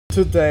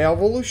Today I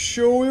will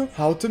show you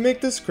how to make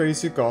this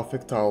crazy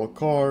Gothic title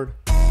card.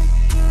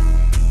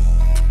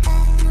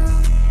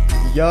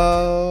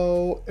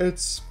 Yo,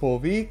 it's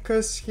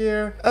Povikas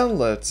here, and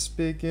let's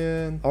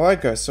begin. Alright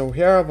guys, so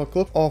here I have a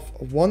clip of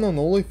one and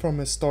only from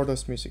his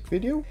Stardust music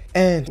video,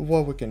 and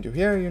what we can do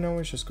here,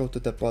 is just go to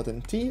the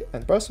button T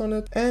and press on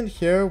it, and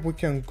here we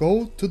can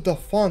go to the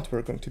font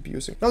we're going to be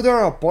using. Now there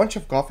are a bunch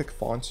of Gothic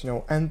fonts,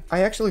 and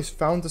I actually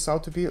found this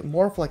out to be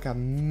more of like a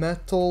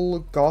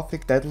metal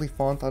Gothic deadly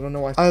font. I don't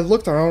know, I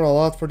looked around a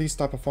lot for these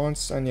type of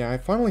fonts, and yeah, I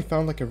finally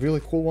found like a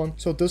really cool one.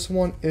 So this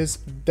one is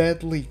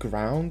Deadly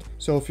Ground.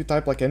 So if you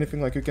type like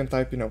anything, like you can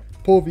type,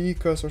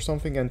 Povikas or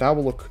something, and that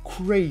will look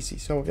crazy.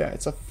 So yeah,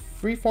 it's a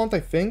free font, I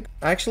think.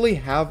 I actually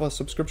have a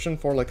subscription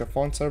for like a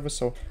font service,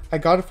 so I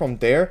got it from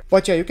there.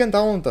 But yeah, you can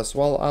download this as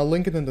well. I'll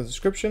link it in the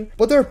description.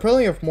 But there are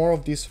plenty of more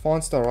of these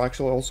fonts that are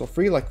actually also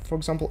free, like for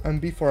example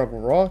MB Forever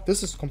Raw.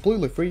 This is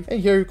completely free,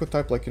 and here you could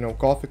type like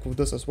Gothic with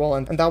this as well,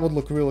 and that would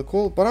look really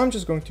cool. But I'm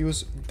just going to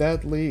use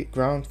Deadly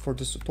Ground for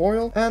this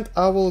tutorial, and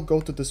I will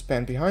go to this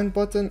pan behind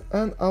button,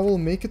 and I will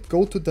make it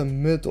go to the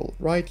middle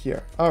right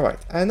here.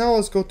 Alright, and now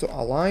let's go to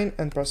align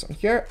and press on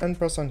here and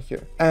press on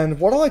here. And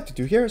what I like to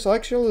do here is I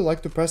actually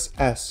like to press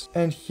S,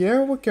 and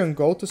here we can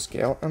go to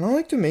scale, and I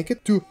like to make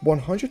it to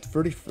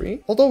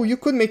 133, although you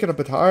could make it a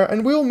bit higher,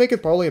 and we'll make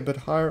it probably a bit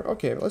higher.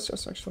 Okay, let's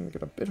just actually make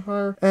it a bit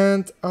higher,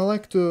 and I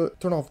like to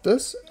turn off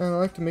this, and I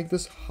like to make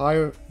this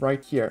higher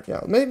right here.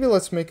 Yeah, maybe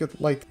let's make it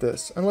like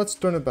this, and let's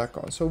turn it back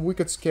on so we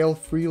could scale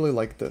freely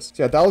like this.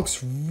 So yeah, that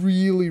looks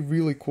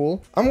really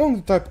cool. I'm going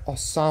to type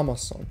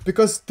Osama-san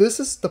because this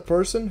is the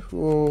person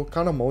who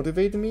kind of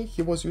motivated me.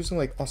 He was using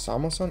like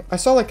Osama-san. I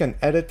saw like an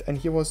edit, and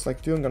he was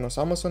like doing an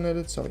Osama-san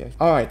edit, so yeah.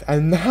 Alright,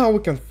 and now we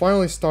can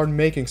finally start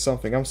making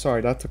something. I'm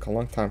sorry, that took a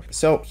long time.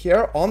 So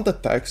here on the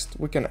text,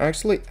 we can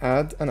actually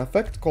add an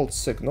effect called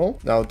signal.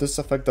 Now this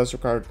effect does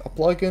require a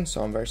plugin,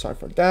 so I'm very sorry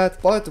for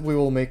that, but we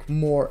will make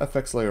more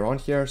effects later on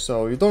here,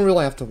 so you don't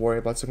really have to worry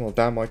about signal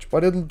that much,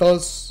 but it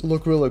does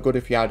look really good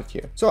if you add it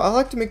here. So I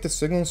like to make the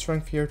signal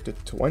strength here to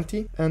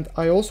 20, and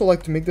I also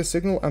like to make the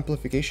signal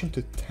amplification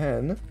to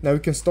 10. Now you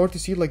can start to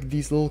see like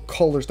these little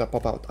colors that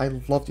pop out. I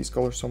love these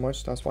colors so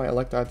much, that's why I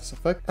like to add this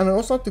effect. And I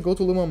also like to go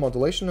to Luma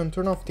modulation and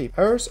turn off tape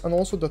errors, and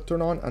also the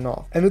turn on and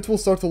off, and it will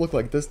start to look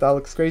like this. That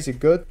looks crazy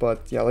good,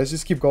 but yeah, let's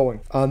just keep going.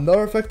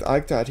 Another effect I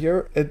like to add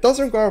here, it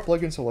doesn't require a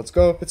plugin, so let's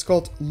go. It's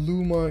called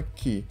Luma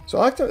Key. So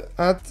I like to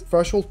add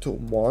threshold to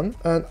 1,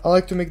 and I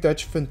like to make the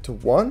edge fin to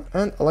 1,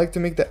 and I like to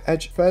make the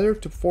edge feather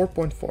to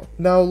 4.4.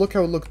 Now look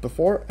how it looked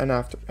before and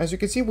after. As you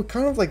can see, we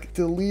kind of like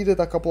deleted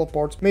a couple of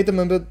parts, made them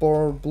a bit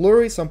more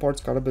blurry, some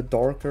parts got a bit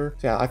darker.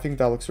 So yeah, I think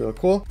that looks really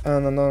cool.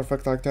 And another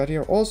effect I like to add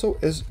here also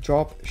is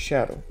drop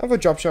shadow. And for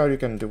drop shadow, you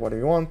can do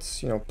whatever you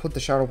want, put the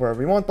shadow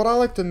wherever you want, but I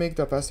like to make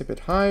the opacity a bit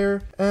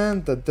higher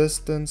and the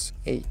distance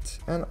 8,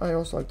 and I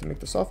also like to make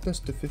the softness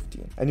to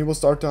 15. And you will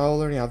start to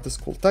already have this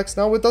cool text.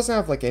 Now it doesn't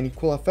have like any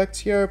cool effects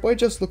here, but it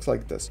just looks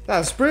like this.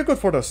 That's pretty good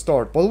for the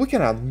start, but we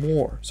can add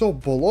more. So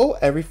below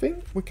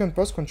everything, we can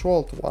press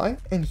Ctrl+Y,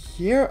 and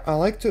here I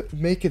like to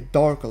make it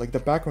darker, like the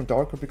background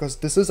darker, because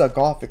this is a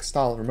Gothic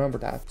style, remember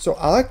that. So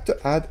I like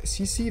to add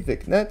CC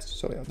Vignette,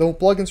 so yeah, no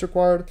plugins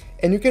required,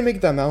 and you can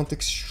make the amount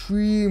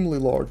extremely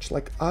large.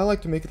 Like I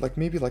like to make it like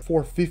maybe like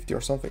 450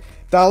 or something.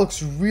 That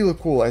looks really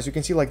cool. As you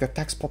can see, like the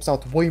text pops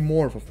out way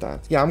more with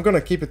that. Yeah, I'm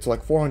gonna keep it to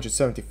like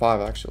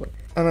 475 actually.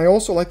 And I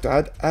also like to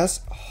add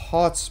as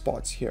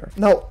hotspots here.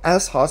 Now,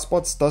 as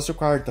hotspots does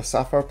require the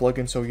Sapphire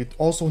plugin, so you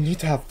also need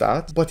to have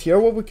that. But here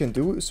what we can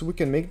do is we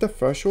can make the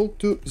threshold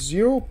to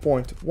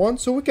 0.1,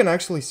 so we can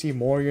actually see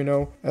more, we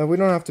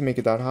don't have to make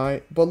it that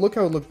high. But look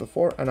how it looked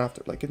before and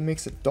after, like it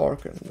makes it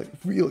darker and like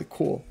really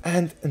cool.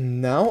 And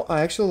now I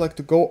actually like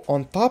to go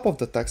on top of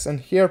the text, and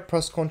here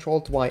press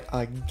Ctrl+Y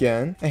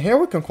again. And here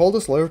we can call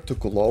this layer to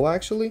glow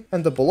actually,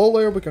 and the below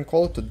layer we can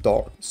call it to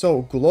dark.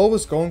 So glow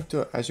is going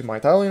to, as you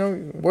might tell,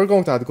 we're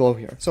going to add glow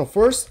here. So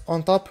first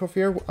on top of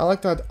here, I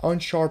like to add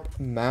unsharp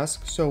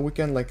mask so we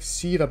can like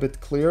see it a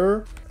bit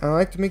clearer, and I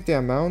like to make the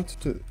amount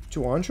to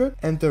 200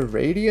 and the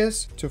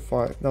radius to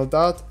 5. Now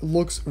that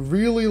looks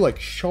really like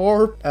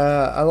sharp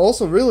and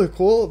also really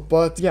cool,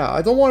 but yeah,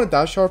 I don't want it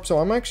that sharp, so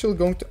I'm actually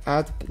going to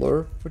add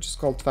blur, which is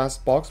called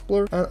fast box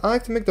blur, and I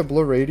like to make the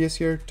blur radius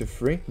here to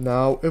 3.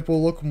 Now it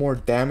will look more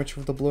damaged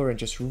with the blur and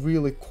just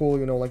really cool,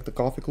 like the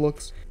Gothic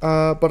looks.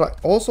 But I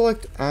also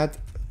like to add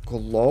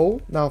glow.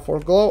 Now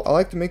for glow, I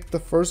like to make the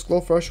first glow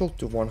threshold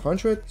to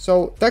 100.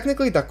 So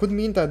technically that could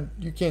mean that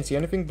you can't see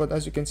anything, but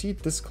as you can see,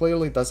 this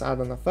clearly does add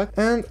an effect.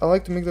 And I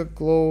like to make the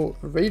glow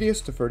radius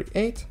to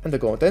 38 and the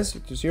glow intensity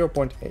to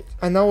 0.8.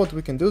 And now what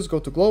we can do is go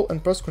to glow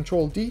and press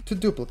Ctrl+D to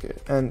duplicate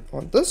it. And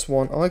on this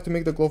one, I like to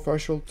make the glow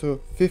threshold to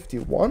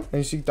 51. And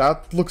you see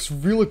that looks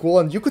really cool,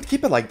 and you could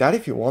keep it like that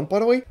if you want, by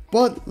the way,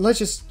 but let's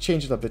just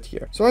change it a bit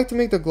here. So I like to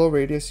make the glow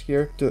radius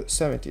here to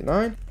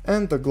 79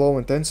 and the glow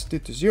intensity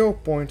to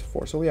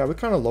 0.4. So yeah, yeah, we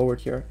kind of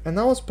lowered here. And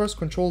now let's press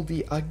Ctrl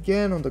D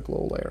again on the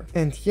glow layer.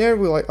 And here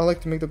I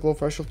like to make the glow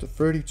threshold to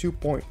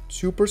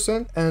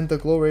 32.2% and the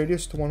glow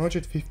radius to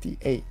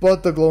 158,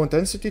 but the glow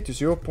intensity to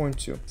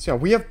 0.2. So yeah,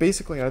 we have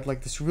basically had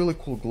like this really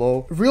cool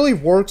glow. It really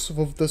works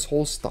with this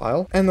whole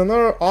style. And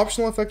another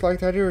optional effect like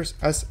that here is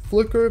as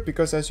flicker,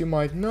 because as you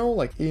might know,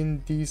 like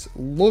in these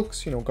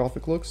looks, you know,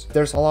 Gothic looks,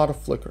 there's a lot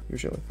of flicker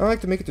usually. I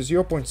like to make it to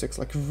 0.6,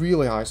 like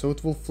really high, so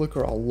it will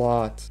flicker a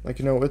lot. Like,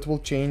 you know, it will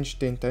change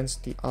the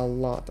intensity a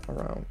lot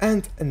around.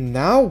 And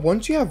now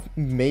once you have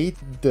made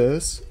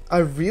this,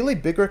 a really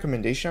big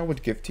recommendation I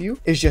would give to you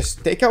is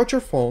just take out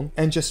your phone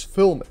and just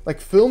film it. Like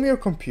film your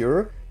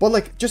computer, but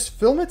like just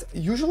film it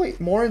usually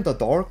more in the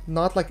dark,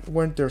 not like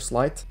when there's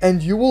light,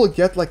 and you will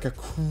get like a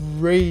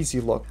crazy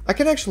look. I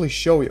can actually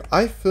show you.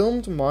 I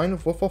filmed mine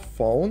with a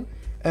phone.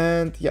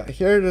 And yeah,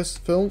 here it is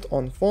filmed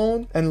on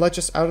phone, and let's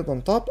just add it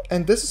on top,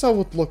 and this is how it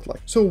would look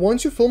like. So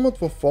once you film it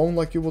with phone,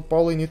 like you would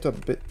probably need to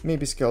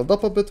maybe scale it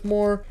up a bit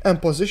more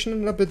and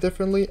position it a bit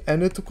differently,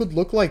 and it could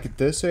look like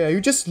this. So yeah,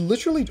 you just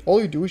literally, all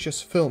you do is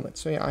just film it.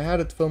 So yeah, I had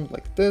it filmed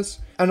like this,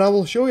 and I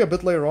will show you a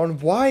bit later on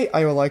why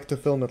I like to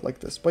film it like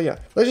this. But yeah,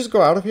 let's just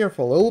go out of here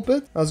for a little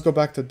bit. Let's go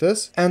back to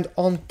this, and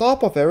on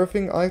top of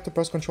everything, I like to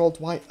press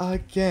Ctrl+Y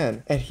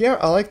again. And here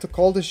I like to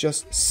call this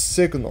just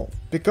signal,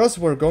 because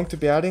we're going to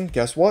be adding,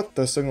 guess what?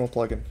 The signal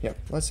plugin. Yeah,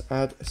 let's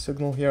add a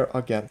signal here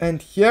again.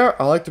 And here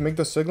I like to make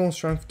the signal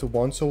strength to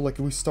 1, so like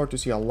we start to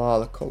see a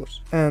lot of colors.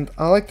 And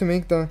I like to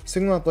make the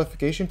signal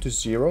amplification to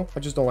 0.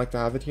 I just don't like to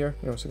have it here,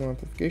 you know, signal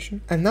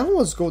amplification. And now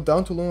let's go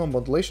down to luminance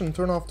modulation and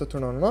turn off the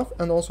turn on and off,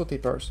 and also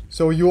tape errors.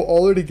 So you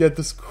already get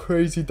this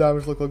crazy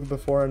damage look like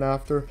before and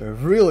after. They're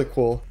really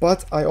cool.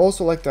 But I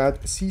also like to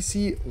add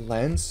CC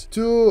lens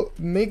to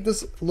make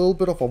this a little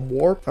bit of a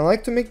warp. I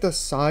like to make the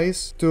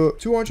size to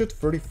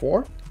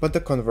 234. But the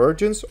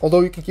convergence, although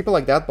you can keep it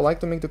like that, but I like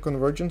to make the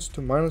convergence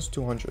to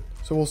 -200.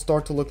 So we'll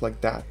start to look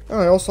like that. And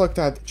I also like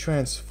to add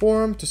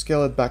transform to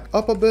scale it back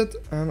up a bit.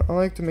 And I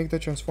like to make the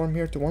transform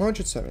here to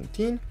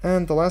 117.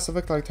 And the last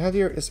effect I like to add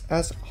here is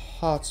as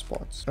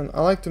hotspots. And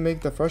I like to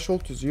make the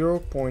threshold to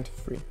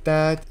 0.3.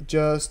 That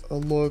just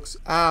looks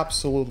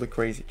absolutely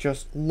crazy.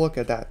 Just look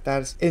at that.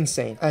 That is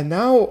insane. And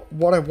now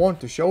what I want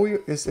to show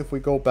you is if we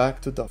go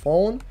back to the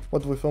phone,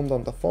 what we filmed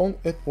on the phone,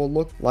 it will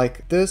look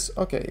like this.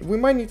 Okay, we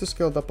might need to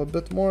scale it up a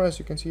bit more, as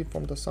you can see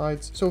from the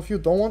sides. So if you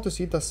don't want to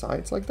see the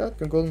sides like that, you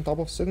can go on top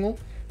of signal,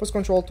 press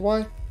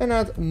Ctrl+Y and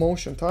add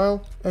motion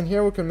tile, and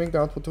here we can make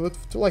the output to it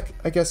to like,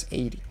 I guess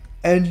 80.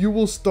 And you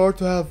will start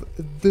to have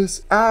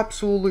this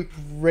absolutely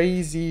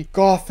crazy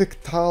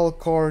Gothic tile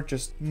card,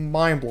 just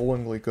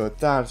mind-blowingly good.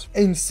 That's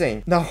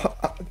insane. Now,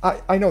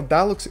 I know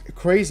that looks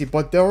crazy,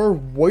 but there are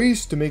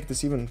ways to make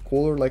this even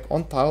cooler. Like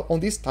on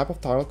these type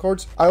of tile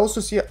cards, I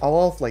also see a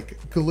lot of like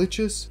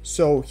glitches.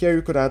 So here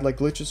you could add like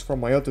glitches from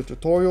my other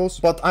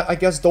tutorials, but I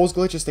guess those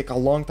glitches take a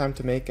long time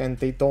to make and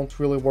they don't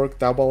really work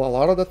that well a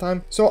lot of the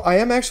time. So I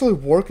am actually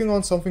working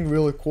on something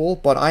really cool,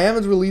 but I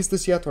haven't released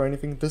this yet or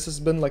anything. This has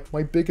been like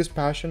my biggest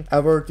passion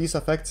ever, these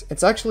effects.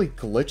 It's actually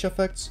glitch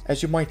effects,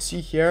 as you might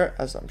see here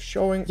as I'm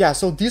showing. Yeah,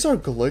 so these are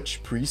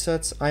glitch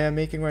presets I am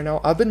making right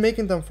now. I've been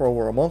making them for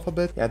over a month a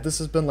bit. Yeah, this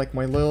has been like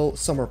my little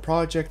summer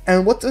project.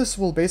 And what this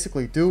will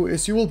basically do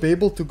is you will be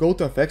able to go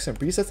to effects and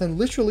presets and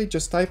literally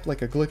just type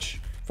like a glitch.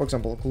 For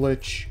example,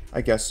 glitch,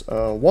 I guess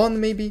 1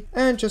 maybe,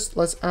 and just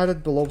let's add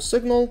it below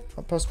signal.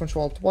 I'll press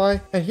Ctrl+Y,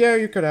 and here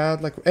you could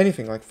add like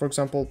anything, like for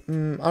example, I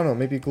don't know,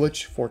 maybe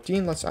glitch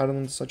 14. Let's add it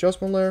on this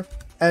adjustment layer,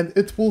 and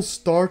it will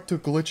start to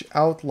glitch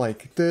out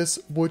like this,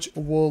 which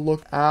will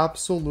look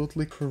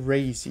absolutely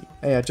crazy.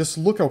 And yeah, just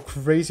look how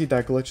crazy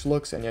that glitch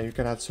looks. And yeah, you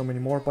can add so many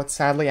more, but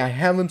sadly I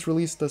haven't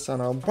released this,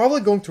 and I'm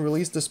probably going to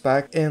release this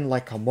back in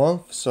like a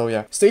month. So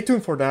yeah, stay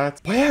tuned for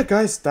that. But yeah,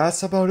 guys,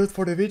 that's about it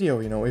for the video.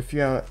 You know, if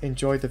you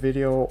enjoyed the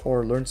video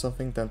or learned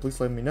something, then please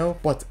let me know.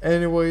 But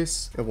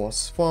anyways, it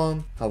was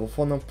fun. Have a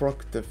fun and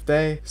productive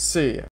day. See ya.